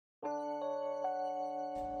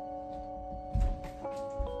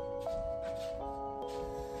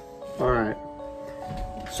Alright,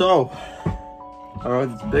 so I wrote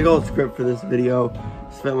this big old script for this video.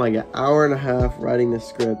 Spent like an hour and a half writing this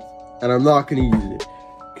script, and I'm not gonna use it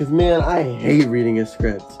because, man, I hate reading a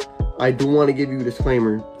script. I do want to give you a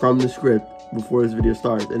disclaimer from the script before this video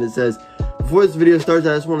starts, and it says, before this video starts,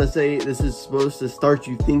 I just want to say this is supposed to start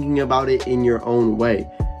you thinking about it in your own way.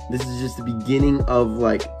 This is just the beginning of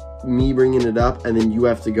like me bringing it up, and then you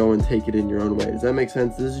have to go and take it in your own way. Does that make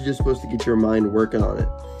sense? This is just supposed to get your mind working on it,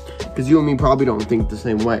 because you and me probably don't think the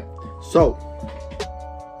same way. So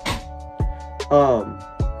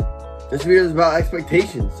this video is about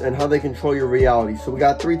expectations and how they control your reality. So we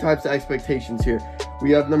got three types of expectations here.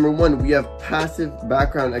 We have, number one, we have passive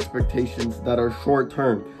background expectations that are short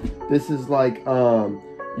term. This is like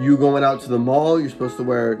you going out to the mall, you're supposed to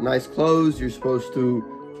wear nice clothes, you're supposed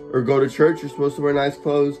to, or go to church, you're supposed to wear nice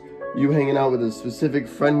clothes. You hanging out with a specific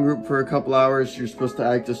friend group for a couple hours, you're supposed to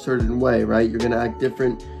act a certain way, right? You're gonna act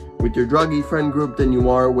different with your druggy friend group than you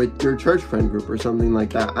are with your church friend group or something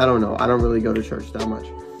like that. I don't know. I don't really go to church that much.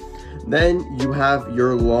 Then you have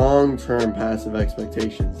your long-term passive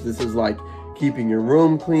expectations. This is like keeping your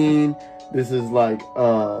room clean. This is like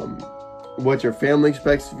what your family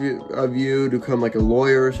expects of you to become like a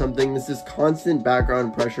lawyer or something. This is constant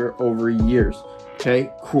background pressure over years. Okay,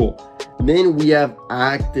 cool. Then we have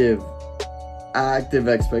active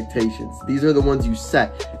expectations. These are the ones you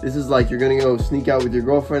set. This is like you're gonna go sneak out with your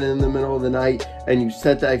girlfriend in the middle of the night, and you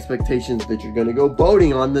set the expectations that you're gonna go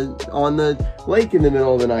boating on the lake in the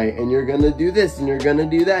middle of the night, and you're gonna do this, and you're gonna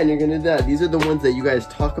do that, and you're gonna do that. These are the ones that you guys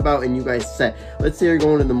talk about and you guys set. Let's say you're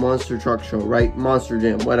going to the monster truck show, right? Monster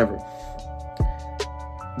Jam, whatever.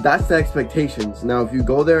 That's the expectations. Now, if you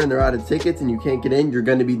go there and they're out of tickets and you can't get in, you're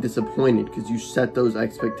gonna be disappointed because you set those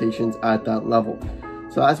expectations at that level.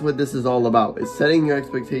 So that's what this is all about, is setting your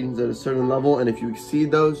expectations at a certain level, and if you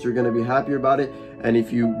exceed those, you're going to be happier about it, and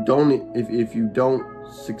if you don't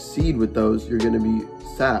succeed with those, you're going to be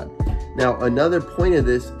sad. Now, another point of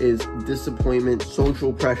this is disappointment,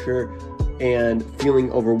 social pressure, and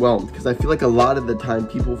feeling overwhelmed, because I feel like a lot of the time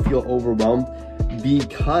people feel overwhelmed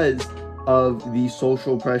because of the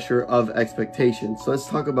social pressure of expectations. So let's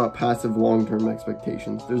talk about passive long-term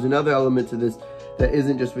expectations. There's another element to this that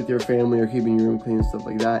isn't just with your family or keeping your room clean and stuff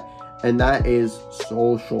like that, and that is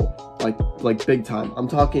social, like big time. I'm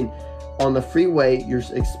talking on the freeway, you're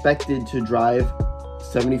expected to drive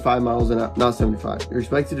 75 miles an hour, not 75. You're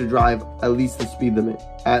expected to drive at least the speed limit,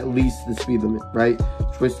 right?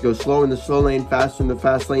 You're supposed to go slow in the slow lane, faster in the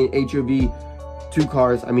fast lane, HOV, 2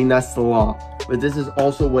 cars. I mean, that's the law. But this is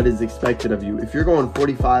also what is expected of you. If you're going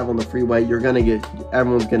 45 on the freeway,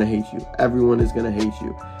 everyone's gonna hate you. Everyone is gonna hate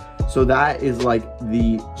you. So that is like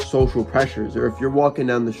the social pressures. Or if you're walking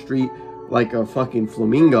down the street like a fucking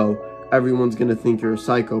flamingo, everyone's gonna think you're a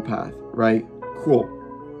psychopath, right? Cool.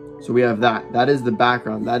 So we have that. That is the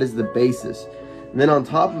background. That is the basis. And then on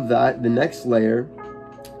top of that, the next layer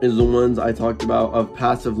is the ones I talked about of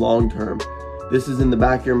passive long-term. This is in the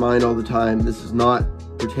back of your mind all the time. This is not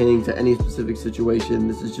pertaining to any specific situation.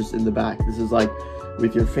 This is just in the back. This is like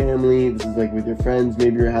with your family. This is like with your friends.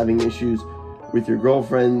 Maybe you're having issues with your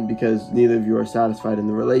girlfriend because neither of you are satisfied in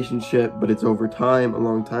the relationship, but it's over time, a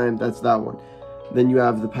long time. That's that one. Then you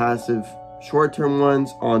have the passive short-term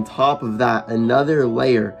ones. On top of that, another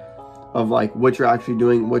layer of like what you're actually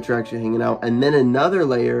doing, what you're actually hanging out, and then another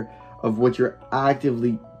layer of what you're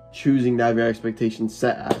actively choosing to have your expectations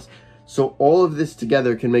set as. So all of this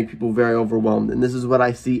together can make people very overwhelmed, and this is what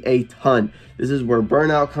I see a ton. This is where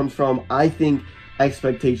burnout comes from. I think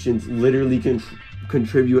expectations literally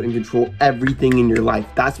contribute and control everything in your life.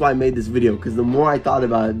 That's why I made this video, because the more I thought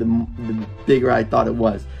about it, the bigger I thought it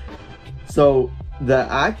was. So the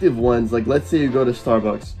active ones, like let's say you go to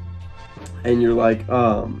Starbucks and you're like,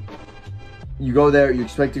 you go there, you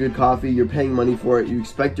expect a good coffee, you're paying money for it, you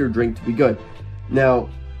expect your drink to be good. Now,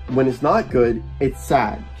 when it's not good, it's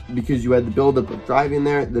sad, because you had the buildup of driving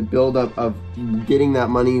there, the buildup of getting that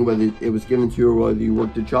money, whether it was given to you or whether you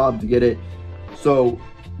worked a job to get it. So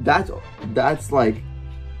that's a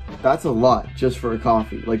lot just for a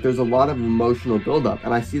coffee. Like, there's a lot of emotional buildup,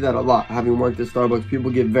 and I see that a lot. Having worked at Starbucks,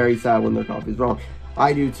 people get very sad when their coffee's wrong.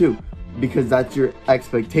 I do too, because that's your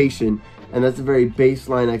expectation, and that's a very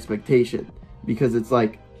baseline expectation, because it's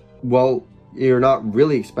like, well, you're not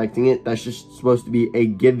really expecting it. That's just supposed to be a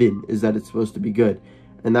given, is that it's supposed to be good.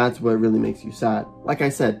 And that's what really makes you sad. Like I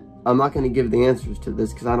said, I'm not going to give the answers to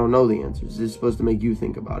this because I don't know the answers. It's supposed to make you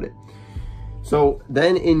think about it. So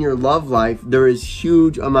then in your love life, there is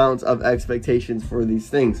huge amounts of expectations for these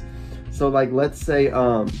things. So like, let's say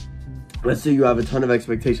you have a ton of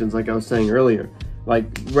expectations, like I was saying earlier, like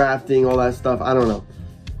rafting, all that stuff. I don't know.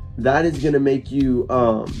 That is going to make you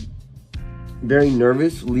very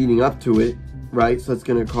nervous leading up to it, right? So it's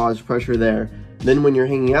going to cause pressure there. Then when you're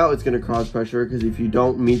hanging out, it's going to cause pressure, because if you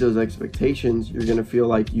don't meet those expectations, you're going to feel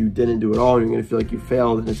like you didn't do it all, and you're going to feel like you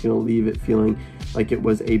failed, and it's going to leave it feeling like it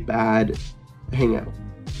was a bad hangout,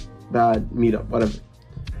 bad meetup, whatever.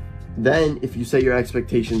 Then if you set your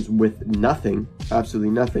expectations with nothing, absolutely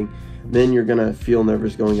nothing, then you're going to feel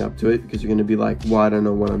nervous going up to it, because you're going to be like, well, I don't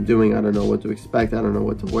know what I'm doing. I don't know what to expect. I don't know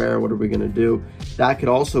what to wear. What are we going to do? That could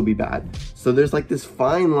also be bad. So there's like this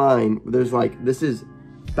fine line. There's like, this is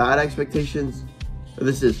bad expectations,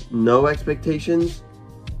 this is no expectations,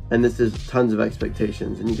 and this is tons of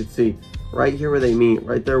expectations. And you can see right here where they meet,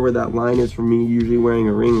 right there where that line is for me usually wearing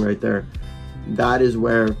a ring right there, that is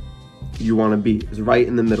where you want to be, is right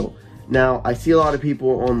in the middle. Now I see a lot of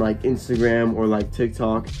people on like Instagram or like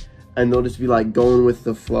TikTok, and they'll just be like going with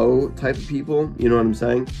the flow type of people, you know what I'm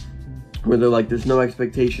saying, where they're like, there's no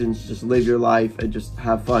expectations, just live your life and just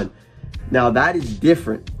have fun. Now that is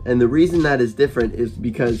different, and the reason that is different is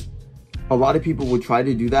because a lot of people will try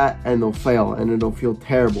to do that and they'll fail, and it'll feel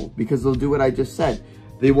terrible, because they'll do what I just said.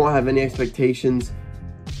 They won't have any expectations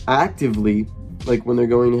actively, like when they're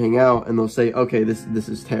going to hang out, and they'll say, okay, this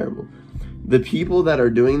is terrible. The people that are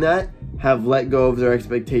doing that have let go of their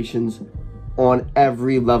expectations on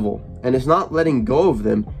every level, and it's not letting go of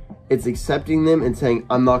them, it's accepting them and saying,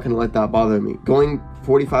 I'm not going to let that bother me. Going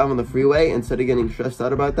 45 on the freeway, instead of getting stressed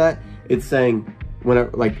out about that, it's saying,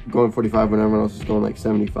 whenever, like going 45 when everyone else is going like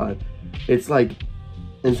 75, it's like,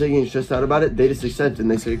 instead of getting stressed out about it, they just accept it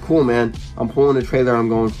and they say, cool, man, I'm pulling a trailer, I'm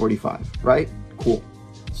going 45, right? Cool.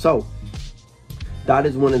 So that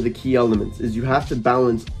is one of the key elements, is you have to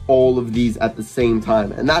balance all of these at the same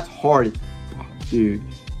time, and that's hard, dude.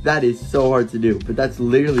 That is so hard to do, but that's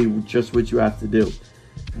literally just what you have to do.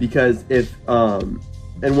 Because if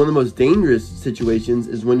and one of the most dangerous situations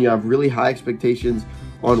is when you have really high expectations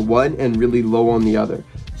on one and really low on the other.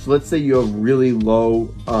 So let's say you have really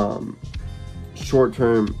low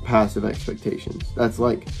short-term passive expectations. That's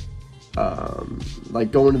like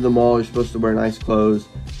going to the mall, you're supposed to wear nice clothes,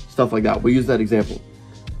 stuff like that. We'll use that example.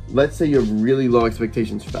 Let's say you have really low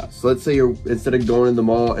expectations for that. So let's say you're, instead of going to the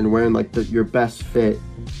mall and wearing like your best fit,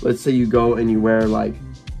 let's say you go and you wear like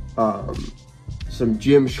some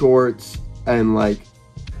gym shorts and like,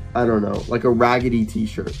 I don't know, like a raggedy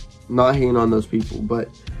t-shirt. Not hating on those people, but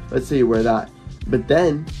let's say you wear that. But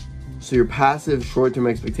then, so your passive short-term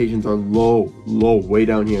expectations are low, way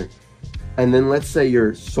down here. And then let's say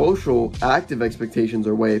your social active expectations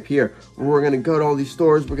are way up here. We're gonna go to all these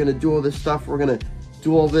stores, we're gonna do all this stuff, we're gonna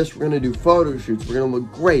do all this, we're gonna do photo shoots, we're gonna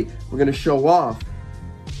look great, we're gonna show off.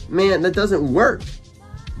 Man, that doesn't work,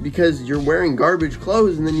 because you're wearing garbage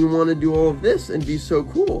clothes and then you wanna do all of this and be so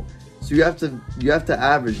cool. So you have to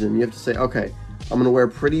average them. You have to say, okay, I'm gonna wear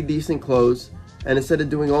pretty decent clothes, and instead of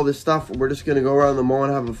doing all this stuff, we're just gonna go around the mall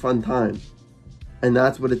and have a fun time. And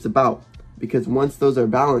that's what it's about, because once those are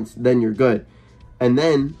balanced, then you're good. And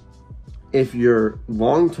then if your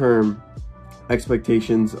long-term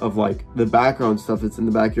expectations of like the background stuff that's in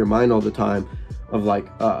the back of your mind all the time, of like,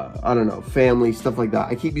 I don't know, family, stuff like that.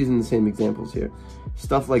 I keep using the same examples here.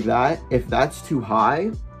 Stuff like that, if that's too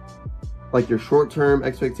high, like your short-term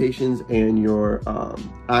expectations and your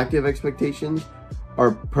active expectations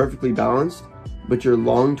are perfectly balanced, but your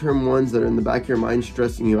long-term ones that are in the back of your mind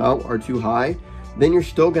stressing you out are too high, then you're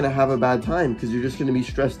still gonna have a bad time, because you're just gonna be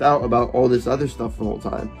stressed out about all this other stuff the whole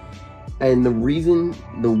time. And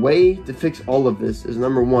the way to fix all of this is,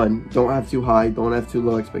 number one, don't have too high, don't have too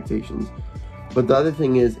low expectations. But the other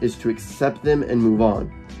thing is to accept them and move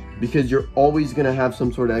on, because you're always gonna have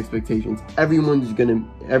some sort of expectations.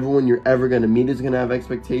 Everyone you're ever gonna meet is gonna have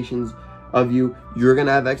expectations of you. You're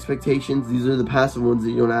gonna have expectations. These are the passive ones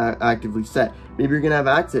that you don't actively set. Maybe you're gonna have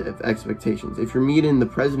active expectations. If you're meeting the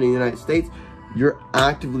President of the United States, you're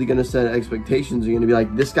actively gonna set expectations. You're gonna be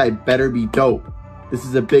like, this guy better be dope. This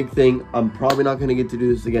is a big thing. I'm probably not gonna get to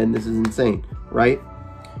do this again. This is insane, right?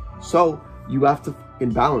 So you have to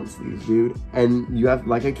fucking balance these, dude. And you have,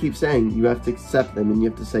 like I keep saying, you have to accept them, and you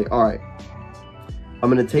have to say, all right, I'm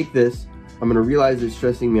gonna take this, I'm gonna realize it's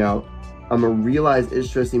stressing me out, I'm gonna realize it's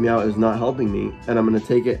stressing me out is not helping me, and I'm gonna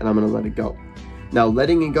take it and I'm gonna let it go. Now,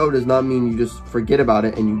 letting it go does not mean you just forget about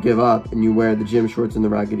it and you give up and you wear the gym shorts and the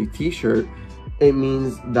raggedy t-shirt. It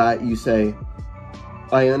means that you say,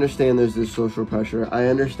 I understand there's this social pressure, I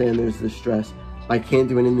understand there's this stress, I can't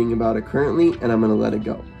do anything about it currently, and I'm gonna let it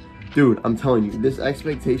go. Dude, I'm telling you, this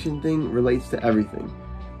expectation thing relates to everything,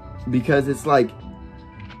 because it's like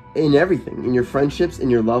in everything, in your friendships, in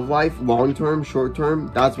your love life, long-term,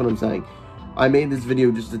 short-term. That's what I'm saying. I made this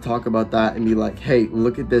video just to talk about that and be like, hey,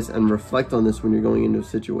 look at this and reflect on this when you're going into a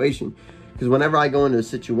situation, Because whenever I go into a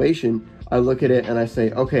situation, I look at it and I say,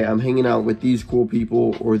 okay, I'm hanging out with these cool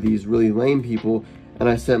people or these really lame people, and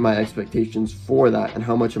I set my expectations for that and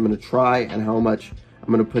how much I'm going to try and how much I'm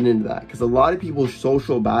going to put into that. Because a lot of people's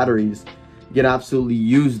social batteries get absolutely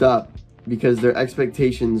used up because their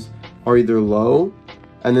expectations are either low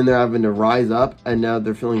and then they're having to rise up and now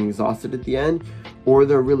they're feeling exhausted at the end, or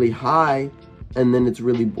they're really high and then it's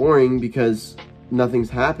really boring because nothing's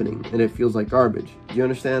happening and it feels like garbage. Do you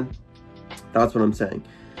understand? That's what I'm saying.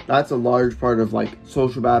 That's a large part of like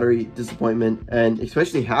social battery, disappointment, and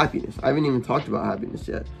especially happiness. I haven't even talked about happiness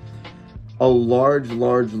yet. A large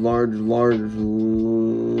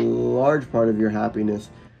part of your happiness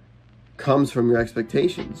comes from your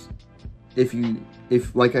expectations. If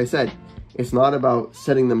like I said, it's not about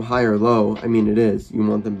setting them high or low. I mean, it is. You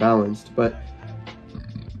want them balanced, but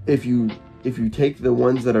if you take the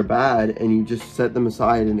ones that are bad and you just set them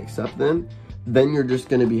aside and accept them, then you're just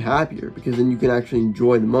going to be happier, because then you can actually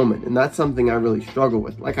enjoy the moment. And that's something I really struggle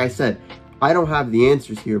with. Like I said, I don't have the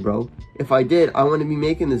answers here, bro. If I did, I wouldn't be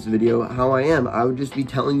making this video how I am. I would just be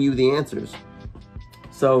telling you the answers.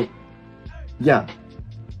 So, yeah.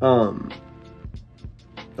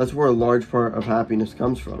 That's where a large part of happiness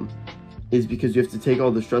comes from, is because you have to take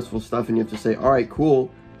all the stressful stuff and you have to say, all right,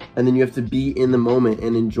 cool. And then you have to be in the moment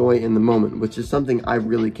and enjoy in the moment, which is something I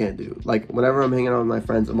really can't do. Like, whenever I'm hanging out with my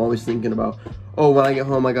friends, I'm always thinking about, oh, when I get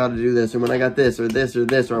home, I got to do this, or when I got this, or this, or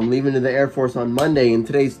this, or I'm leaving to the Air Force on Monday, and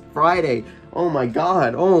today's Friday. Oh my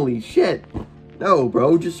God, holy shit. No,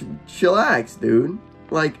 bro, just chillax, dude.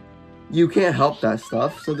 Like, you can't help that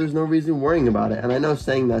stuff, so there's no reason worrying about it. And I know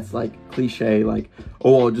saying that's, like, cliche, like,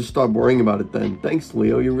 oh, I'll just stop worrying about it then. Thanks,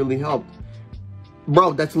 Leo, you really helped.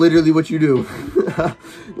 Bro, that's literally what you do.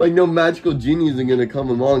 Like, no magical genius are gonna come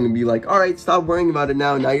along and be like, all right, stop worrying about it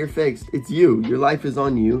now you're fixed. It's you. Your life is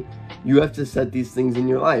on you. You have to set these things in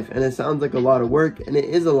your life. And it sounds like a lot of work, and it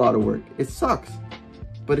is a lot of work. It sucks.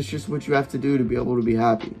 But it's just what you have to do to be able to be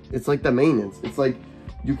happy. It's like the maintenance. It's like,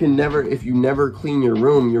 you can never, if you never clean your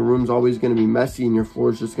room's always gonna be messy, and your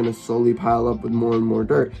floor's just gonna slowly pile up with more and more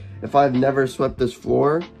dirt. If I've never swept this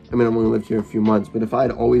floor, I mean, I've only lived here a few months, but if I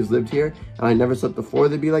had always lived here and I never swept the floor,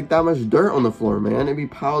 there'd be like that much dirt on the floor, man. It'd be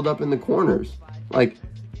piled up in the corners. Like,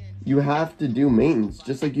 you have to do maintenance,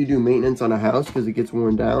 just like you do maintenance on a house because it gets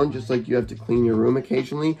worn down, just like you have to clean your room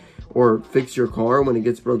occasionally or fix your car when it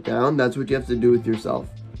gets broke down. That's what you have to do with yourself.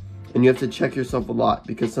 And you have to check yourself a lot,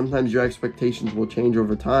 because sometimes your expectations will change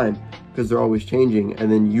over time because they're always changing,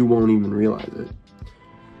 and then you won't even realize it.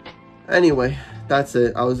 Anyway, that's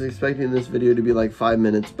it. I was expecting this video to be like 5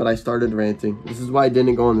 minutes, but I started ranting. This is why I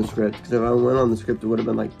didn't go on the script, because if I went on the script, it would have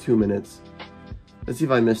been like 2 minutes. Let's see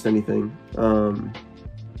if I missed anything.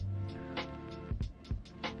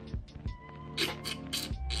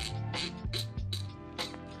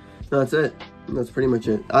 That's it. That's pretty much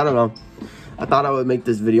it. I don't know. I thought I would make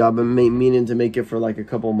this video. I've been meaning to make it for like a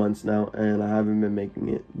couple months now, and I haven't been making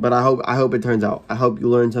it. But I hope it turns out. I hope you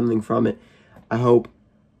learn something from it. I hope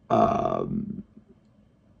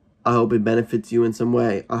it benefits you in some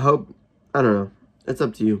way. I don't know. It's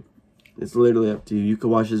up to you. It's literally up to you. You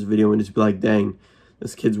could watch this video and just be like, dang,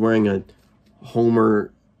 this kid's wearing a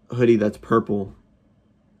Homer hoodie that's purple.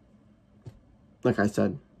 Like I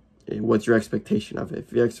said, what's your expectation of it?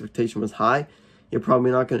 If your expectation was high, you're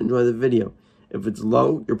probably not going to enjoy the video. If it's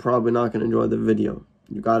low, you're probably not going to enjoy the video.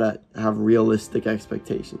 You got to have realistic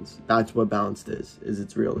expectations. That's what balanced is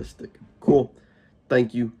it's realistic. Cool.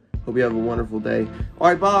 Thank you. Hope you have a wonderful day. All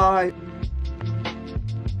right, bye.